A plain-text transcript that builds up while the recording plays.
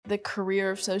the career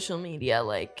of social media,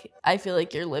 like, I feel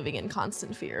like you're living in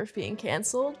constant fear of being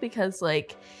canceled because,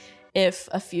 like, if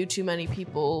a few too many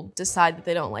people decide that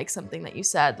they don't like something that you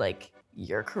said, like,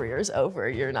 your career is over,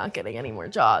 you're not getting any more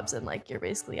jobs, and, like, you're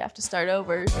basically have to start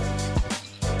over.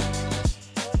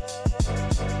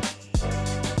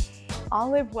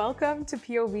 Olive, welcome to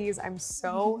POVs. I'm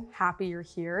so happy you're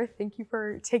here. Thank you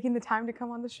for taking the time to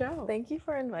come on the show. Thank you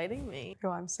for inviting me. Oh,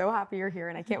 I'm so happy you're here,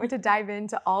 and I can't wait to dive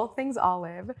into all things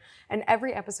Olive. And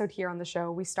every episode here on the show,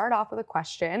 we start off with a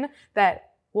question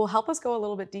that will help us go a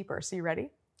little bit deeper. So you ready?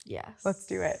 Yes. Let's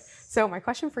do it. So my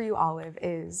question for you, Olive,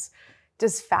 is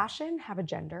does fashion have a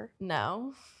gender?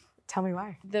 No. Tell me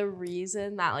why. The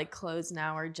reason that, like, clothes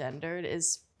now are gendered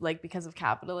is, like, because of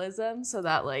capitalism, so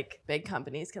that, like, big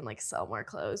companies can, like, sell more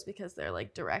clothes because they're,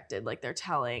 like, directed, like, they're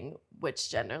telling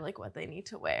which gender, like, what they need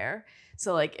to wear.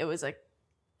 So, like, it was a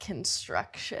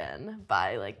construction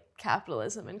by, like,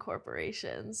 capitalism and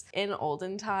corporations. In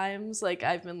olden times, like,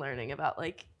 I've been learning about,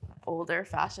 like, older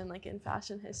fashion, like, in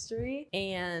fashion history,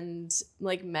 and,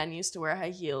 like, men used to wear high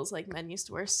heels, like, men used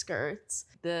to wear skirts.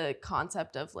 The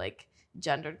concept of, like,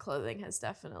 gendered clothing has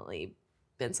definitely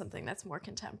been something that's more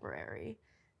contemporary.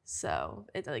 So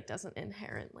it, like, doesn't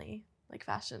inherently, like,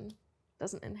 fashion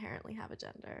doesn't inherently have a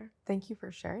gender. Thank you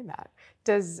for sharing that.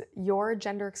 Does your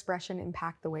gender expression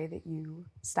impact the way that you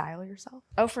style yourself?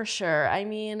 Oh, for sure. I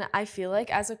mean, I feel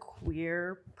like as a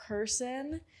queer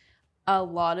person, a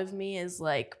lot of me is,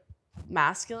 like,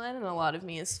 masculine and a lot of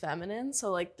me is feminine. So,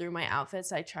 like, through my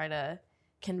outfits, I try to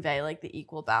convey, like, the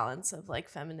equal balance of, like,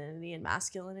 femininity and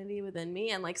masculinity within me.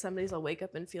 And, like, some days I'll wake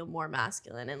up and feel more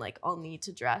masculine, and, like, I'll need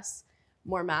to dress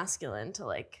more masculine to,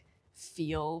 like,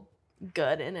 feel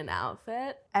good in an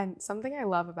outfit. And something I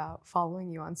love about following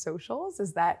you on socials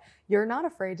is that you're not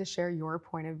afraid to share your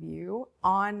point of view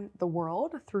on the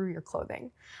world through your clothing.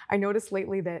 I noticed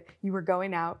lately that you were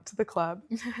going out to the club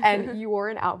and you wore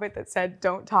an outfit that said,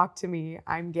 "Don't talk to me,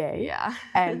 I'm gay." Yeah.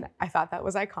 And I thought that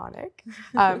was iconic.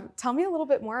 Tell me a little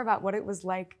bit more about what it was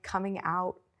like coming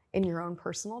out in your own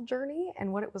personal journey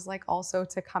and what it was like also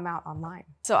to come out online.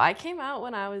 So I came out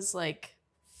when I was, like,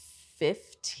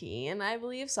 15, I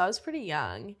believe. So I was pretty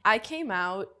young. I came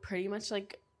out pretty much,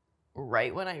 like,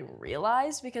 right when I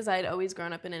realized, because I had always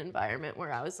grown up in an environment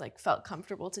where I was, like, felt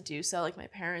comfortable to do so. Like, my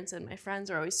parents and my friends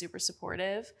are always super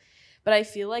supportive. But I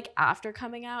feel like after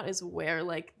coming out is where,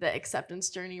 like, the acceptance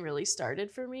journey really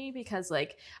started for me, because,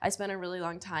 like, I spent a really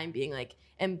long time being, like,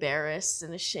 embarrassed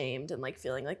and ashamed and, like,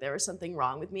 feeling like there was something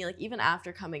wrong with me. Like, even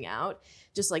after coming out,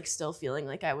 just, like, still feeling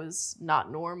like I was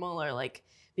not normal, or, like,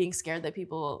 being scared that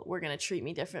people were going to treat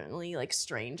me differently, like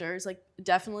strangers. Like,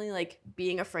 definitely, like,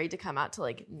 being afraid to come out to,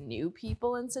 like, new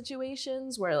people in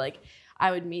situations where, like,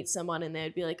 I would meet someone and they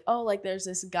would be like, "Oh, like, there's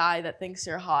this guy that thinks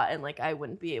you're hot," and, like, I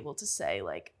wouldn't be able to say,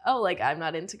 like, "Oh, like, I'm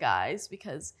not into guys,"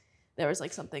 because there was,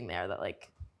 like, something there that, like,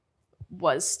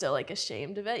 was still, like,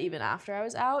 ashamed of it even after I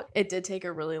was out. It did take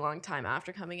a really long time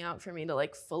after coming out for me to,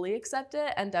 like, fully accept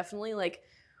it. And definitely, like,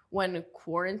 when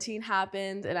quarantine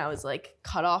happened and I was, like,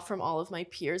 cut off from all of my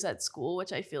peers at school,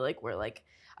 which I feel like were, like,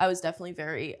 I was definitely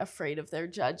very afraid of their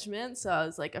judgment. So I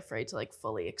was, like, afraid to, like,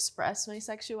 fully express my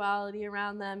sexuality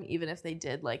around them, even if they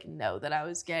did, like, know that I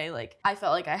was gay. Like, I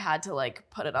felt like I had to, like,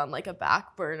 put it on, like, a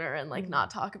back burner and, like, not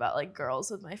talk about, like,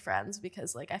 girls with my friends,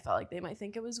 because, like, I felt like they might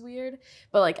think it was weird.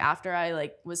 But, like, after I,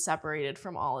 like, was separated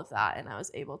from all of that and I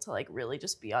was able to, like, really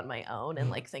just be on my own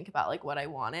and, like, think about, like, what I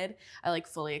wanted, I, like,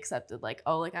 fully accepted, like,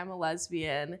 oh, like, I'm a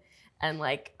lesbian and,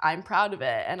 like, I'm proud of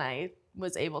it. And I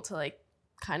was able to, like,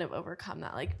 kind of overcome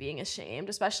that, like, being ashamed,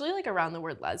 especially, like, around the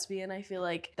word lesbian. I feel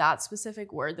like that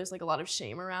specific word, there's, like, a lot of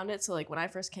shame around it. So, like, when I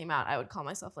first came out, I would call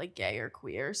myself, like, gay or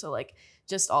queer. So, like,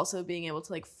 just also being able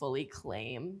to, like, fully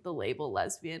claim the label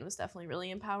lesbian was definitely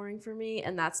really empowering for me.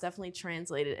 And that's definitely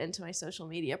translated into my social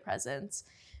media presence,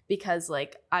 because,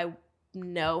 like, I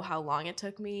know how long it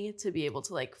took me to be able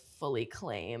to, like, fully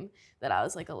claim that I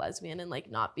was, like, a lesbian and, like,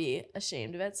 not be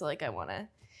ashamed of it. So, like, I want to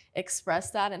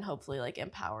express that and hopefully, like,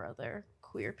 empower other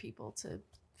queer people to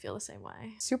feel the same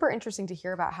way. Super interesting to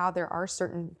hear about how there are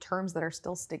certain terms that are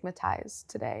still stigmatized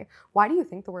today. Why do you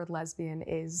think the word lesbian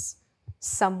is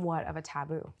somewhat of a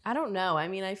taboo? I don't know. I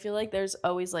mean, I feel like there's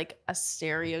always, like, a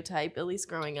stereotype, at least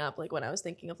growing up. Like, when I was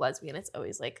thinking of lesbian, it's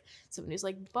always, like, someone who's,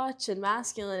 like, butch and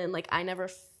masculine, and, like, I never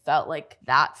felt like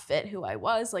that fit who I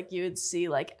was. Like, you would see,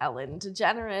 like, Ellen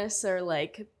DeGeneres, or,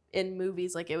 like, in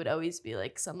movies, like, it would always be,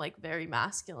 like, some, like, very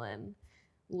masculine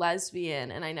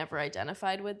lesbian, and I never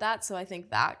identified with that. So I think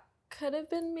that could have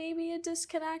been maybe a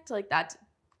disconnect. Like, that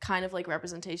kind of like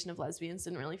representation of lesbians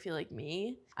didn't really feel like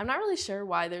me. I'm not really sure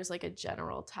why there's like a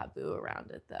general taboo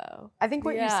around it though. I think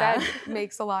what you said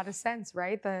makes a lot of sense,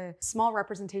 right? The small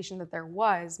representation that there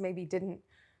was maybe didn't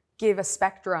give a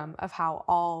spectrum of how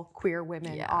all queer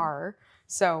women are.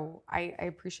 So I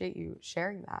appreciate you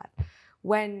sharing that.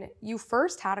 When you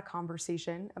first had a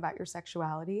conversation about your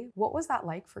sexuality, what was that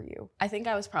like for you? I think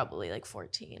I was probably like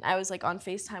 14. I was like on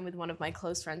FaceTime with one of my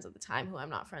close friends at the time, who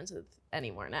I'm not friends with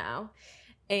anymore now.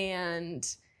 And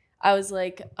I was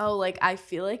like, oh, like, I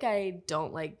feel like I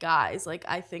don't like guys. Like,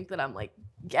 I think that I'm like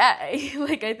gay.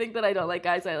 Like, I think that I don't like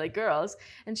guys, I like girls.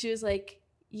 And she was like,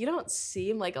 you don't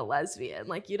seem like a lesbian.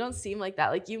 Like, you don't seem like that.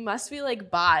 Like, you must be like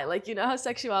bi. Like, you know how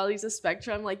sexuality is a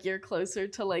spectrum? Like, you're closer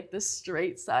to like the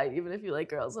straight side, even if you like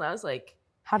girls. And I was like,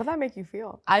 how did that make you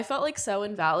feel? I felt like so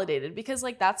invalidated, because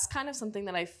like that's kind of something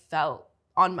that I felt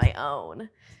on my own,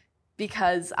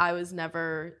 because I was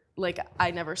never like,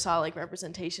 I never saw like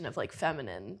representation of like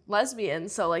feminine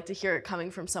lesbians. So like to hear it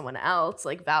coming from someone else,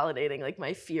 like validating like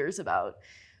my fears about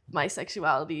my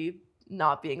sexuality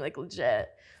not being like legit,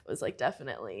 was like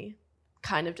definitely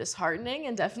kind of disheartening,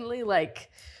 and definitely like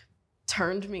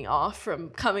turned me off from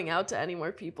coming out to any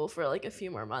more people for like a few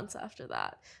more months after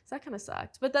that. So that kind of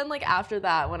sucked. But then like after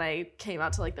that, when I came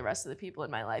out to like the rest of the people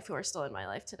in my life who are still in my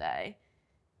life today,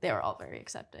 they were all very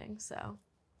accepting. So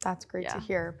that's great to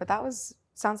hear. But that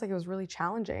sounds like it was really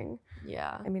challenging.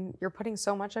 Yeah. I mean, you're putting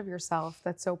so much of yourself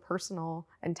that's so personal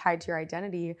and tied to your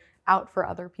identity out for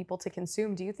other people to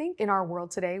consume. Do you think in our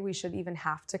world today we should even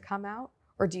have to come out?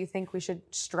 Or do you think we should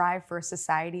strive for a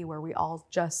society where we all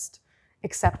just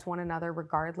accept one another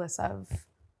regardless of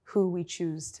who we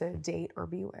choose to date or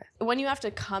be with? When you have to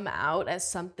come out as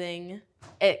something,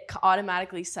 it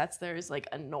automatically sets there's like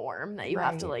a norm that you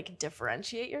have to like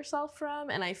differentiate yourself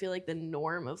from. And I feel like the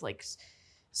norm of like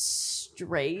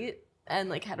straight and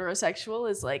like heterosexual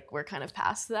is like, we're kind of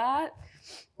past that,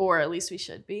 or at least we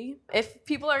should be. If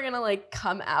people are gonna like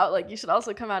come out, like you should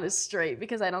also come out as straight,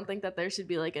 because I don't think that there should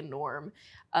be like a norm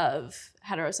of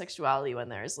heterosexuality when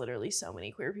there's literally so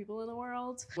many queer people in the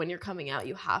world. When you're coming out,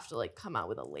 you have to like come out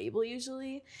with a label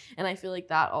usually. And I feel like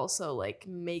that also like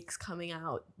makes coming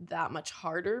out that much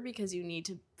harder, because you need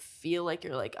to feel like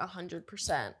you're like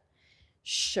 100%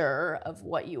 sure of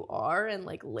what you are and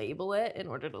like label it in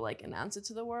order to like announce it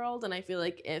to the world. And I feel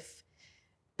like if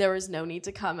there was no need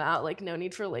to come out, like no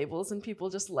need for labels, and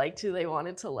people just liked who they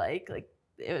wanted to like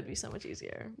it would be so much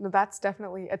easier. That's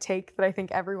definitely a take that I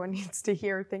think everyone needs to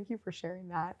hear. Thank you for sharing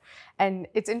that. And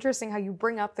it's interesting how you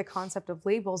bring up the concept of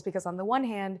labels, because on the one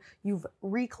hand, you've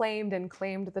reclaimed and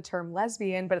claimed the term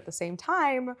lesbian, but at the same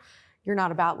time, you're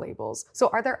not about labels. So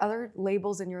are there other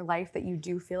labels in your life that you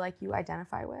do feel like you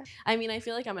identify with? I mean, I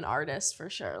feel like I'm an artist for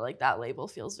sure. Like that label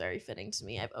feels very fitting to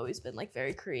me. I've always been like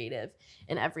very creative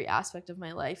in every aspect of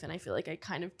my life. And I feel like I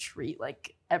kind of treat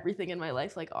like everything in my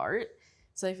life like art.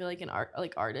 So I feel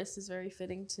like artist is very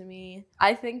fitting to me.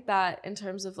 I think that in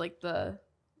terms of like the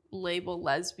label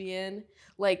lesbian,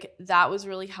 like that was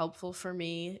really helpful for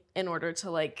me in order to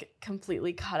like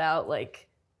completely cut out like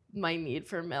my need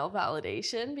for male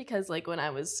validation, because like when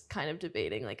I was kind of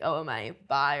debating like, oh, am I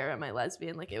bi or am I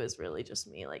lesbian, like it was really just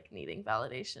me like needing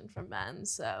validation from men.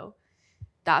 So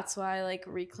that's why like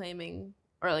reclaiming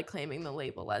or like claiming the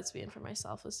label lesbian for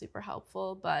myself was super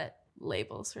helpful. But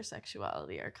labels for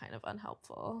sexuality are kind of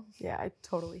unhelpful. Yeah, I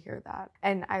totally hear that.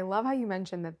 And I love how you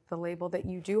mentioned that the label that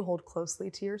you do hold closely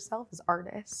to yourself is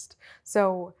artist.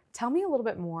 So tell me a little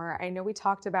bit more. I know we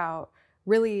talked about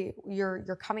really your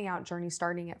coming out journey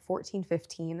starting at 14,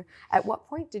 15. At what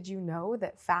point did you know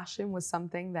that fashion was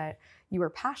something that you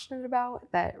were passionate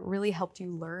about, that really helped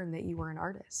you learn that you were an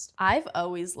artist? I've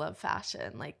always loved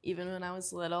fashion. Like even when I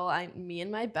was little, me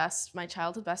and my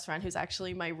childhood best friend, who's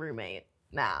actually my roommate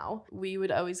now, we would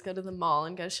always go to the mall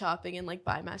and go shopping and like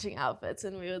buy matching outfits,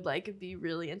 and we would like be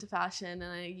really into fashion.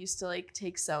 And I used to like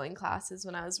take sewing classes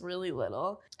when I was really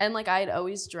little, and like I had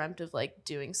always dreamt of like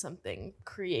doing something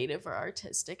creative or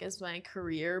artistic as my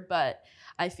career. But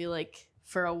I feel like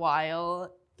for a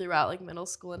while throughout like middle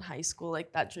school and high school,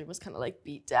 like that dream was kind of like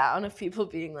beat down, of people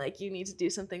being like, you need to do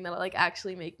something that'll like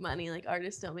actually make money, like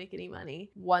artists don't make any money.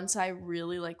 Once I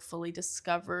really like fully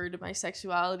discovered my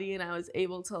sexuality and I was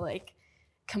able to like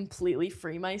completely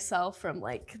free myself from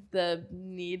like the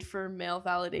need for male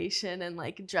validation and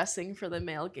like dressing for the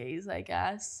male gaze, I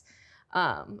guess,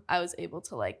 I was able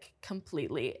to like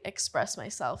completely express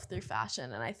myself through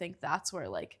fashion. And I think that's where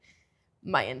like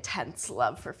my intense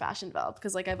love for fashion developed,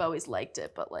 because like I've always liked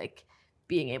it, but like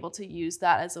being able to use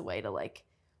that as a way to like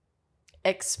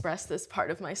express this part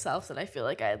of myself that I feel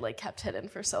like I had like kept hidden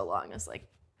for so long is like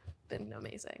been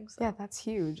amazing. So. Yeah, that's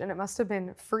huge. And it must have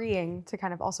been freeing to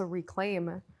kind of also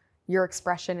reclaim your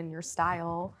expression and your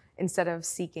style instead of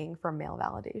seeking for male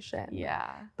validation.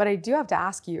 Yeah. But I do have to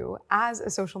ask you, as a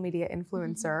social media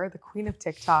influencer, the queen of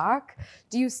TikTok,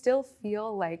 do you still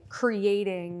feel like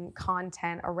creating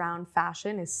content around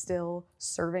fashion is still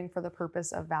serving for the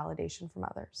purpose of validation from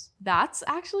others? That's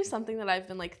actually something that I've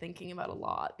been like thinking about a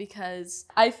lot, because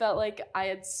I felt like I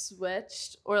had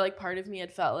switched, or like part of me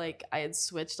had felt like I had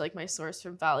switched like my source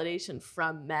from validation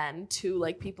from men to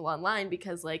like people online,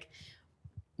 because like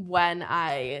when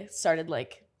I started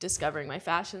like discovering my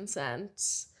fashion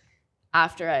sense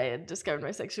after I had discovered my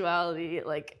sexuality,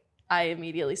 like I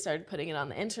immediately started putting it on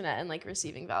the internet and like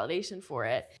receiving validation for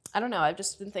it. I don't know, I've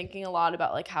just been thinking a lot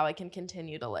about like how I can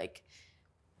continue to like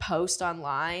post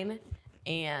online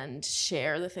and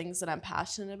share the things that I'm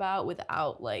passionate about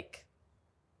without like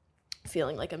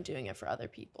feeling like I'm doing it for other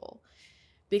people.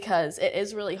 Because it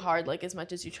is really hard, like as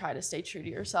much as you try to stay true to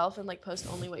yourself and like post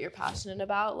only what you're passionate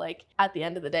about, like at the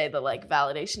end of the day, the like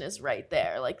validation is right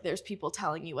there. Like there's people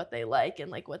telling you what they like and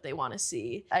like what they want to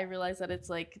see. I realize that it's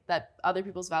like that other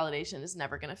people's validation is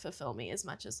never going to fulfill me as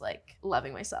much as like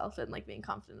loving myself and like being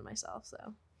confident in myself. So,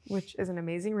 which is an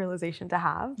amazing realization to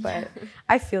have, but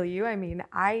I feel you. I mean,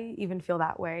 I even feel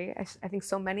that way. I think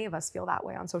so many of us feel that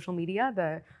way on social media,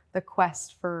 the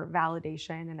quest for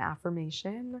validation and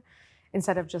affirmation,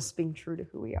 instead of just being true to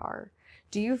who we are.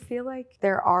 Do you feel like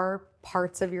there are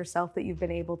parts of yourself that you've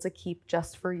been able to keep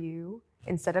just for you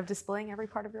instead of displaying every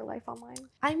part of your life online?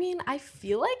 I mean, I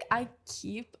feel like I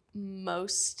keep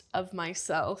most of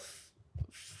myself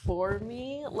for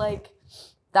me. Like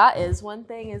that is one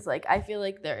thing, is like I feel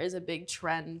like there is a big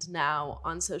trend now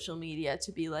on social media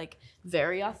to be like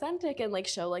very authentic and like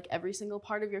show like every single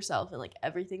part of yourself and like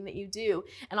everything that you do.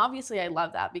 And obviously I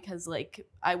love that, because like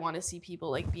I want to see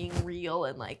people like being real,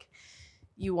 and like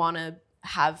you want to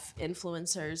have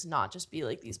influencers not just be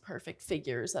like these perfect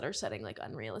figures that are setting like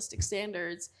unrealistic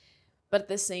standards. But at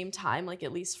the same time, like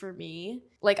at least for me,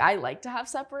 like I like to have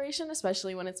separation,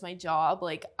 especially when it's my job.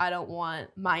 Like I don't want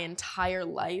my entire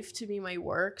life to be my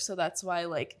work. So that's why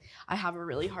like I have a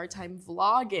really hard time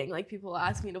vlogging. Like people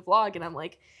ask me to vlog and I'm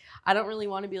like, I don't really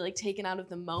want to be like taken out of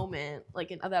the moment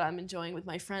like that I'm enjoying with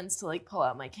my friends to like pull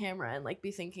out my camera and like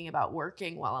be thinking about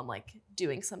working while I'm like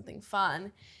doing something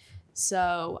fun.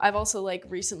 So I've also like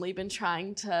recently been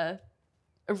trying to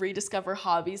rediscover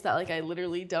hobbies that like I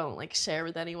literally don't like share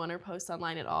with anyone or post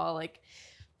online at all, like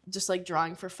just like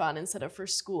drawing for fun instead of for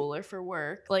school or for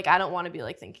work. Like I don't want to be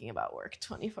like thinking about work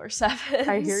 24/7.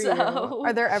 I hear you.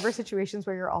 Are there ever situations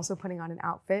where you're also putting on an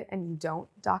outfit and you don't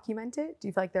document it? Do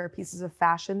you feel like there are pieces of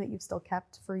fashion that you've still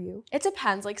kept for you? It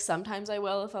depends. Like sometimes I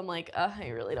will if I'm like, I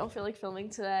really don't feel like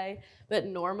filming today. But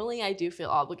normally I do feel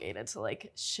obligated to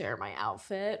like share my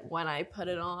outfit when I put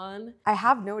it on. I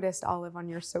have noticed, Olive, on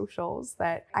your socials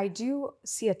that I do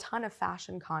see a ton of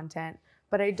fashion content,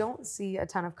 but I don't see a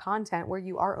ton of content where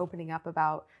you are opening up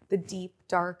about the deep,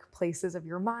 dark places of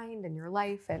your mind and your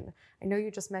life. And I know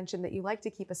you just mentioned that you like to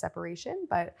keep a separation,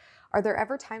 but are there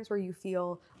ever times where you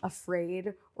feel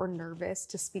afraid or nervous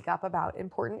to speak up about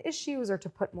important issues or to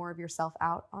put more of yourself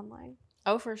out online?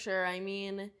 Oh, for sure. I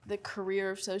mean, the career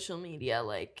of social media,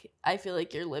 like, I feel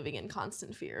like you're living in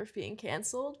constant fear of being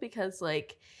canceled, because,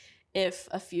 like, if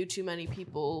a few too many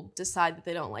people decide that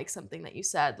they don't like something that you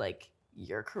said, like,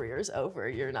 your career is over.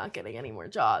 You're not getting any more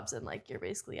jobs, and, like, you're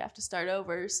basically have to start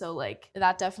over. So, like,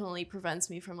 that definitely prevents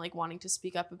me from, like, wanting to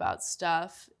speak up about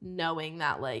stuff, knowing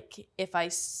that, like, if I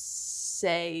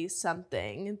say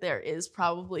something, there is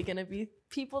probably going to be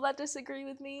people that disagree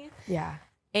with me. Yeah.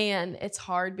 And it's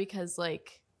hard because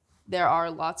like there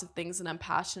are lots of things that I'm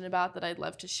passionate about that I'd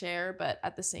love to share, but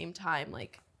at the same time,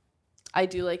 like I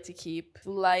do like to keep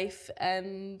life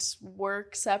and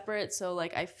work separate. So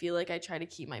like I feel like I try to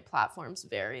keep my platforms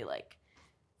very like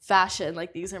fashion,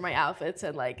 like these are my outfits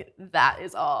and like that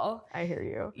is all. I hear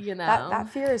you. You know, that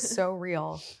fear is so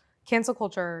real. Cancel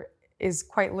culture is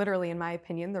quite literally, in my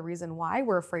opinion, the reason why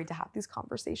we're afraid to have these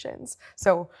conversations.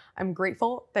 So I'm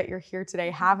grateful that you're here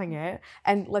today having it.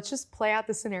 And let's just play out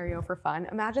the scenario for fun.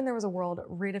 Imagine there was a world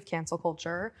rid of cancel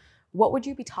culture. What would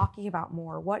you be talking about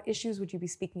more? What issues would you be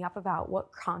speaking up about?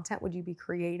 What content would you be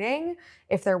creating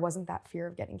if there wasn't that fear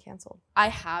of getting canceled? I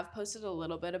have posted a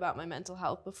little bit about my mental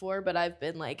health before, but I've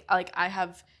been like I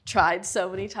have tried so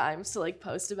many times to like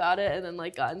post about it and then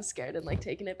like gotten scared and like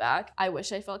taken it back. I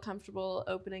wish I felt comfortable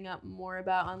opening up more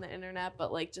about on the internet,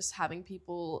 but like just having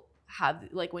people have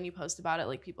like when you post about it,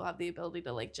 like people have the ability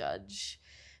to like judge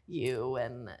you,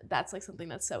 and that's like something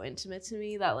that's so intimate to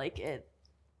me that like it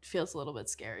feels a little bit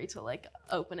scary to like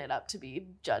open it up to be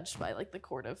judged by like the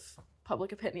court of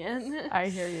public opinion. I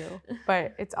hear you.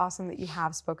 But it's awesome that you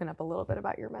have spoken up a little bit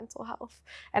about your mental health.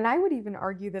 And I would even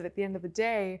argue that at the end of the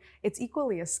day, it's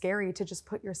equally as scary to just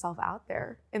put yourself out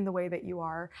there in the way that you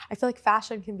are. I feel like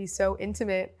fashion can be so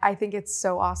intimate. I think it's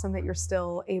so awesome that you're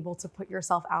still able to put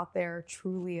yourself out there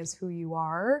truly as who you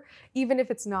are, even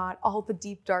if it's not all the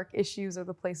deep, dark issues or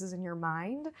the places in your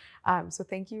mind. So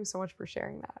thank you so much for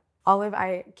sharing that. Olive,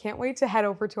 I can't wait to head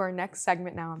over to our next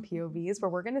segment now on POVs, where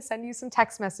we're going to send you some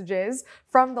text messages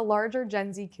from the larger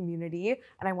Gen Z community,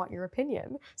 and I want your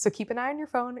opinion. So keep an eye on your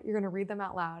phone. You're going to read them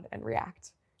out loud and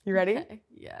react. You ready? Okay,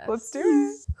 yes. Let's do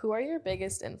it. Who are your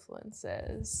biggest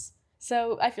influences?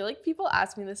 So I feel like people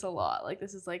ask me this a lot. Like,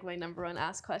 this is like my number one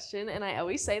asked question, and I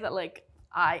always say that like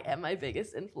I am my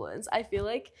biggest influence. I feel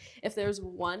like if there's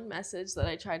one message that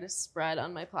I try to spread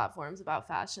on my platforms about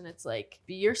fashion, it's like,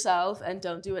 be yourself and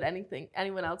don't do what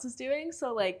anyone else is doing.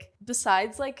 So like,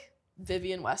 besides like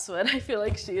Vivienne Westwood, I feel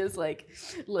like she is like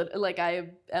I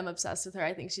am obsessed with her.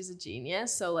 I think she's a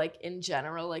genius. So like in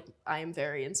general, like I am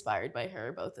very inspired by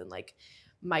her, both in like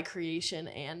my creation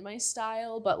and my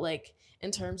style. But like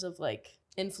in terms of like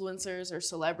influencers or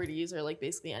celebrities or like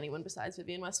basically anyone besides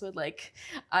Vivienne Westwood, like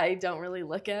I don't really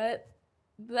look at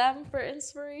them for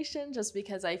inspiration, just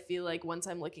because I feel like once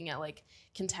I'm looking at like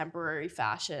contemporary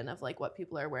fashion of like what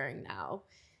people are wearing now,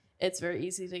 it's very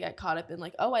easy to get caught up in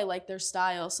like, oh, I like their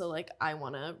style, so like I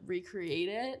want to recreate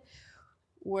it.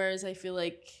 Whereas I feel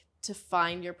like to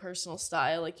find your personal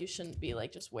style, like you shouldn't be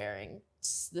like just wearing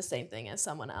the same thing as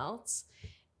someone else.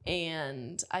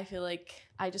 And I feel like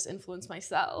I just influence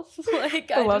myself. Like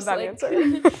I love just that like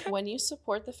answer. When you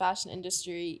support the fashion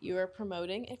industry, you are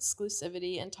promoting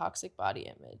exclusivity and toxic body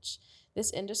image.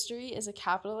 This industry is a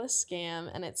capitalist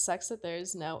scam, and it sucks that there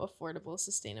is no affordable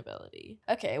sustainability.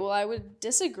 Okay, well, I would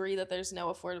disagree that there's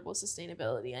no affordable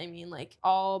sustainability. I mean, like,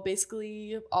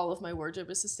 basically all of my wardrobe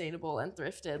is sustainable and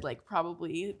thrifted. Like,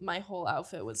 probably my whole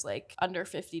outfit was, like, under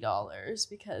 $50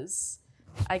 because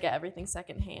I get everything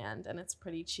secondhand, and it's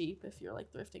pretty cheap. If you're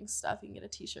like thrifting stuff, you can get a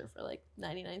t-shirt for like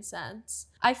 99 cents.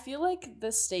 I feel like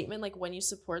the statement, like, when you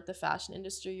support the fashion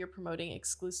industry, you're promoting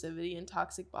exclusivity and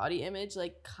toxic body image,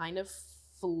 like kind of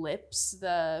flips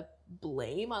the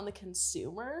blame on the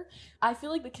consumer. I feel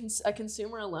like a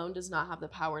consumer alone does not have the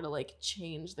power to like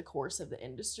change the course of the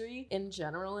industry. In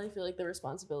general, I feel like the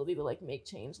responsibility to like make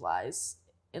change lies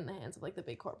in the hands of like the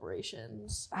big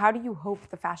corporations. How do you hope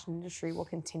the fashion industry will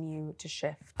continue to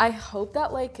shift? I hope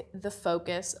that like the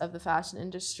focus of the fashion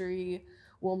industry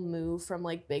will move from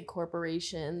like big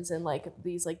corporations and like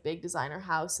these like big designer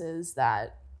houses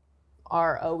that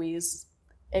are always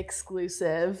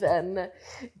exclusive and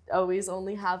always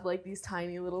only have like these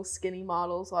tiny little skinny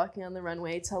models walking on the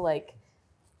runway, to like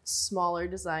smaller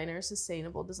designers,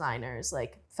 sustainable designers.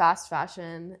 Like fast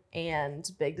fashion and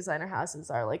big designer houses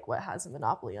are like what has a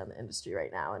monopoly on the industry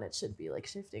right now, and it should be like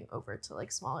shifting over to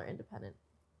like smaller independent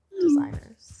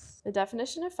designers. The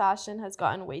definition of fashion has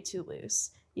gotten way too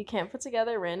loose. You can't put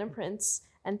together random prints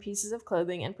and pieces of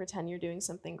clothing and pretend you're doing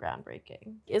something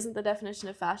groundbreaking. Isn't the definition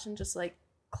of fashion just like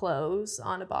clothes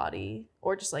on a body,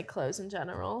 or just like clothes in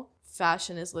general?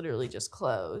 Fashion is literally just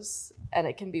clothes, and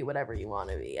it can be whatever you want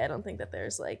to be. I don't think that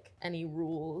there's like any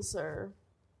rules or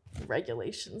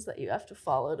regulations that you have to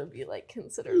follow to be like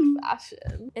considered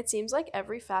fashion. It seems like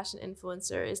every fashion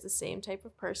influencer is the same type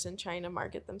of person trying to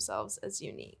market themselves as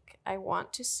unique. I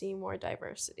want to see more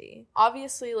diversity.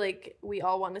 Obviously, like we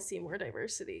all want to see more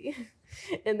diversity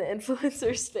in the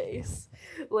influencer space.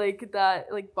 Like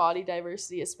that, like body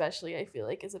diversity especially, I feel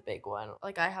like is a big one.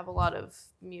 Like I have a lot of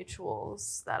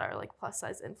mutuals that are like plus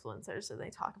size influencers, and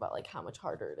they talk about like how much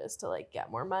harder it is to like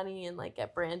get more money and like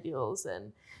get brand deals,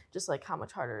 and just like how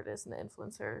much harder it is in the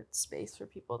influencer space for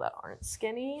people that aren't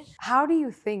skinny. How do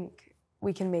you think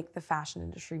we can make the fashion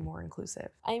industry more inclusive?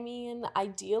 I mean,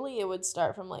 ideally it would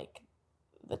start from like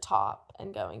the top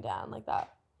and going down. Like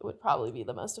that would probably be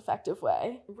the most effective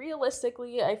way.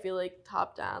 Realistically, I feel like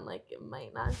top down, like it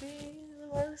might not be the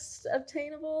most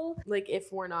obtainable. Like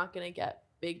if we're not gonna get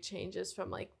big changes from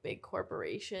like big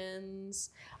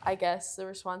corporations, I guess the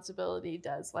responsibility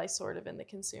does lie sort of in the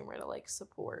consumer to like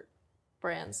support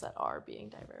brands that are being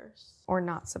diverse. Or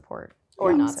not support.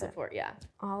 Or not support, yeah.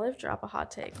 Olive, drop a hot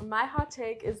take. My hot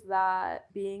take is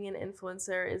that being an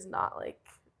influencer is not like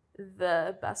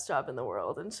the best job in the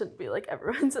world and shouldn't be like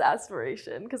everyone's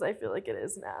aspiration, because I feel like it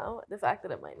is now. The fact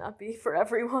that it might not be for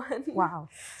everyone. Wow,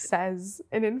 says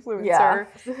an influencer.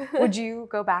 Yeah. Would you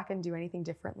go back and do anything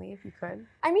differently if you could?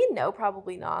 I mean, no,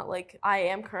 probably not. Like I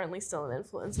am currently still an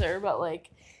influencer, but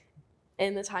like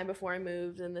in the time before I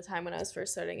moved and the time when I was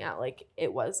first starting out, like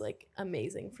it was like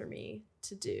amazing for me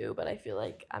to do. But I feel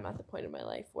like I'm at the point in my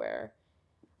life where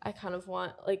I kind of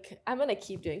want, like, I'm gonna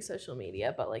keep doing social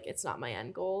media, but like it's not my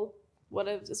end goal. What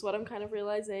I'm kind of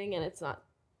realizing, and it's not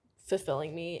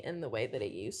fulfilling me in the way that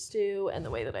it used to and the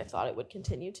way that I thought it would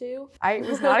continue to. I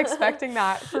was not expecting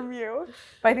that from you,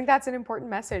 but I think that's an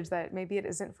important message that maybe it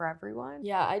isn't for everyone.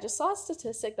 Yeah, I just saw a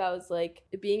statistic that was like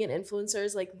being an influencer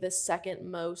is like the second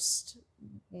most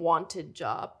wanted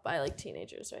job by like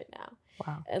teenagers right now.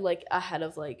 Wow. And like ahead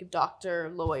of like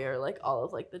doctor, lawyer, like all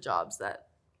of like the jobs that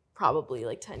probably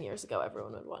like 10 years ago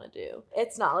everyone would want to do.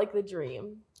 It's not like the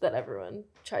dream that everyone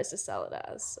tries to sell it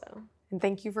as, so. And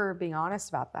thank you for being honest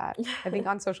about that. I think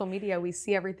on social media, we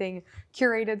see everything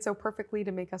curated so perfectly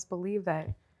to make us believe that,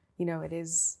 you know, it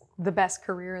is the best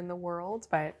career in the world,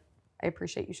 but I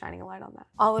appreciate you shining a light on that.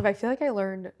 Olive, I feel like I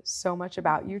learned so much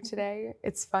about you today.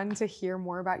 It's fun to hear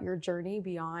more about your journey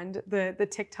beyond the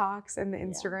TikToks and the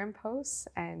Instagram posts.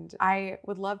 And I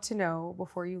would love to know,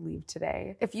 before you leave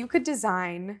today, if you could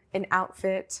design an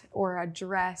outfit or a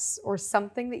dress or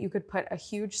something that you could put a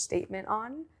huge statement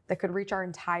on that could reach our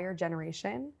entire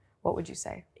generation, what would you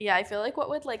say? Yeah, I feel like what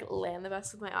would like land the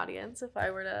best with my audience if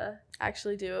I were to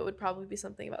actually do it would probably be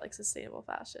something about like sustainable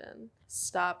fashion.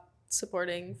 Stop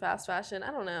supporting fast fashion.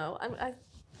 I don't know. I'm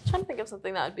trying to think of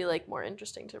something that would be like more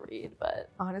interesting to read, but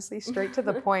honestly, straight to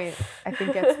the point, I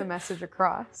think gets the message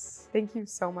across. Thank you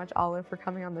so much, Olive, for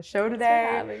coming on the show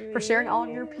today, for sharing all of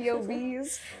your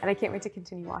POVs, and I can't wait to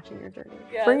continue watching your journey.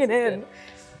 Yeah, bring it in.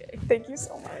 Okay. Thank you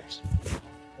so much.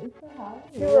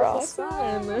 You were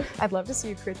awesome. I'd love to see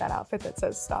you create that outfit that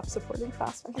says "Stop supporting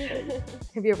fast fashion."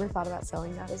 Have you ever thought about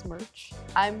selling that as merch?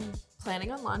 I'm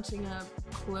planning on launching a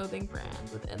clothing brand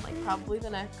within like probably the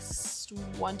next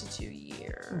 1 to 2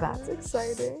 years. That's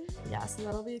exciting. Yeah, so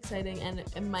that'll be exciting, and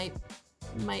it might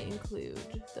include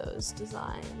those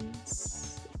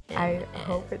designs. I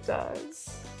hope it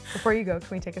does. Before you go, can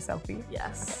we take a selfie?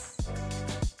 Yes.